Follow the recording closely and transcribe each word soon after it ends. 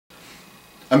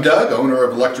I'm Doug, owner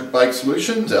of Electric Bike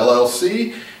Solutions,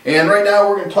 LLC, and right now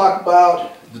we're going to talk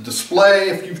about the display.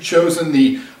 If you've chosen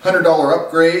the $100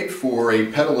 upgrade for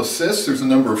a pedal assist, there's a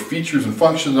number of features and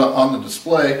functions on the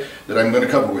display that I'm going to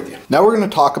cover with you. Now we're going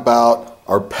to talk about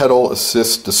our pedal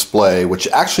assist display, which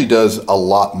actually does a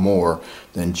lot more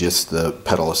than just the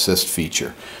pedal assist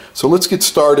feature. So let's get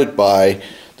started by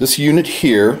this unit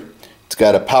here. It's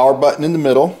got a power button in the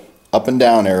middle, up and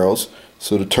down arrows.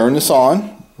 So to turn this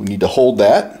on, we need to hold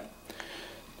that.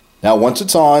 Now once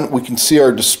it's on, we can see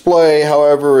our display.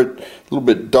 However, it's a little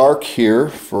bit dark here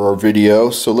for our video,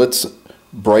 so let's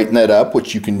brighten that up,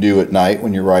 which you can do at night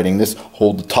when you're riding this.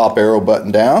 Hold the top arrow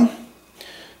button down.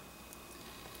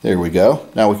 There we go.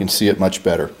 Now we can see it much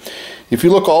better. If you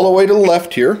look all the way to the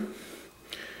left here,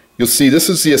 you'll see this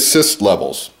is the assist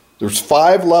levels. There's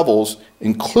 5 levels,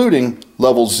 including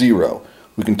level 0.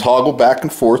 We can toggle back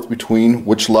and forth between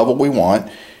which level we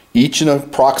want, each in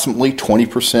approximately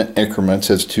 20% increments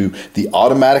as to the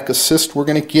automatic assist we're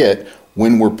going to get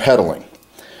when we're pedaling.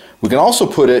 We can also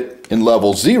put it in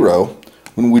level 0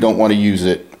 when we don't want to use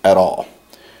it at all.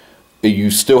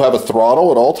 You still have a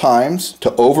throttle at all times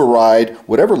to override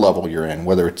whatever level you're in,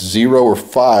 whether it's 0 or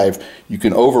 5. You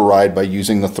can override by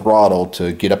using the throttle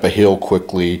to get up a hill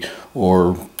quickly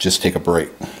or just take a break.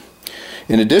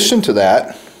 In addition to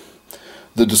that,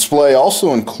 the display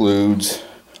also includes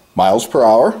miles per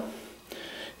hour.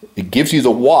 It gives you the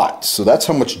watts, so that's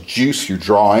how much juice you're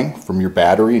drawing from your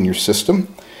battery and your system.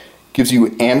 It gives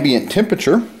you ambient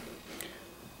temperature,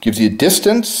 gives you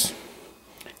distance,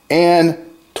 and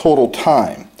total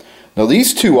time. Now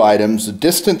these two items, the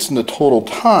distance and the total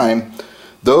time,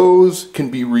 those can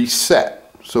be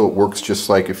reset. So it works just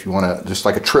like if you want to, just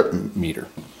like a trip meter.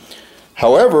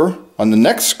 However, on the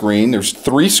next screen, there's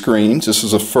 3 screens. This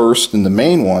is the first and the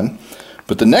main one.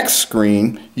 But the next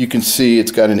screen, you can see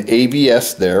it's got an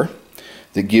ABS there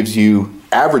that gives you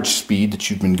average speed that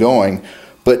you've been going.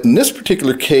 But in this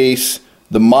particular case,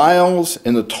 the miles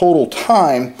and the total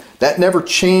time, that never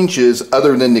changes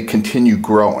other than to continue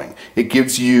growing. It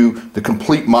gives you the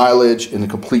complete mileage and the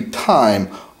complete time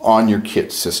on your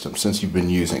kit system since you've been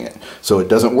using it. So it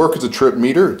doesn't work as a trip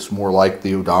meter. It's more like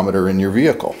the odometer in your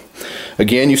vehicle.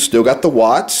 Again, you still got the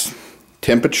watts,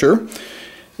 temperature.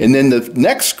 And then the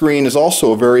next screen is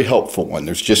also a very helpful one.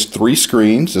 There's just 3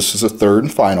 screens. This is the third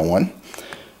and final one.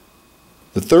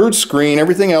 The third screen,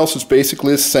 everything else is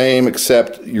basically the same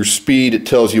except your speed. It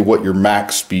tells you what your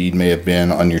max speed may have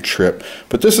been on your trip.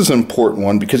 But this is an important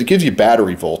one because it gives you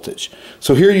battery voltage.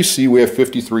 So here you see we have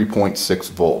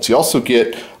 53.6 volts. You also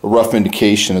get a rough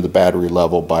indication of the battery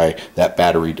level by that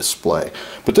battery display.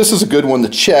 But this is a good one to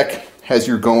check as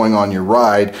you're going on your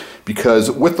ride, because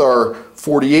with our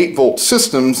 48 volt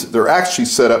systems, they're actually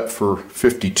set up for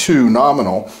 52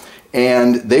 nominal,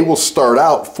 and they will start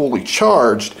out fully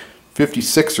charged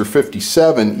 56 or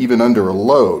 57 even under a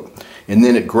load, and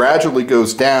then it gradually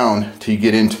goes down till you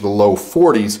get into the low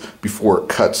 40s before it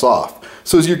cuts off.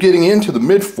 So as you're getting into the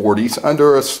mid 40s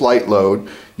under a slight load,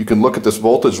 you can look at this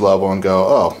voltage level and go,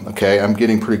 oh, okay, I'm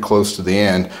getting pretty close to the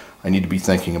end. I need to be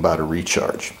thinking about a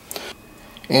recharge.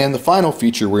 And the final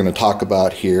feature we're going to talk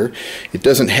about here, it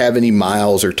doesn't have any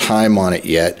miles or time on it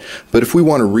yet, but if we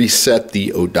want to reset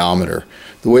the odometer,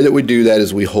 the way that we do that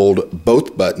is we hold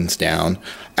both buttons down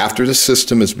after the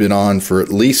system has been on for at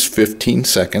least 15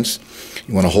 seconds.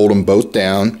 You want to hold them both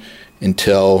down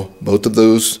until both of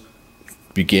those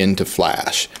begin to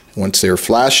flash. Once they're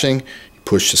flashing, you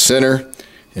push the center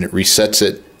and it resets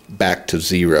it back to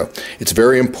 0. It's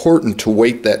very important to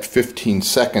wait that 15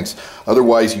 seconds,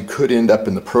 otherwise you could end up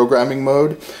in the programming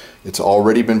mode. It's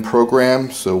already been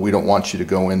programmed, so we don't want you to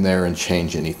go in there and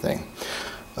change anything.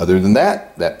 Other than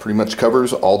that, that pretty much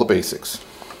covers all the basics.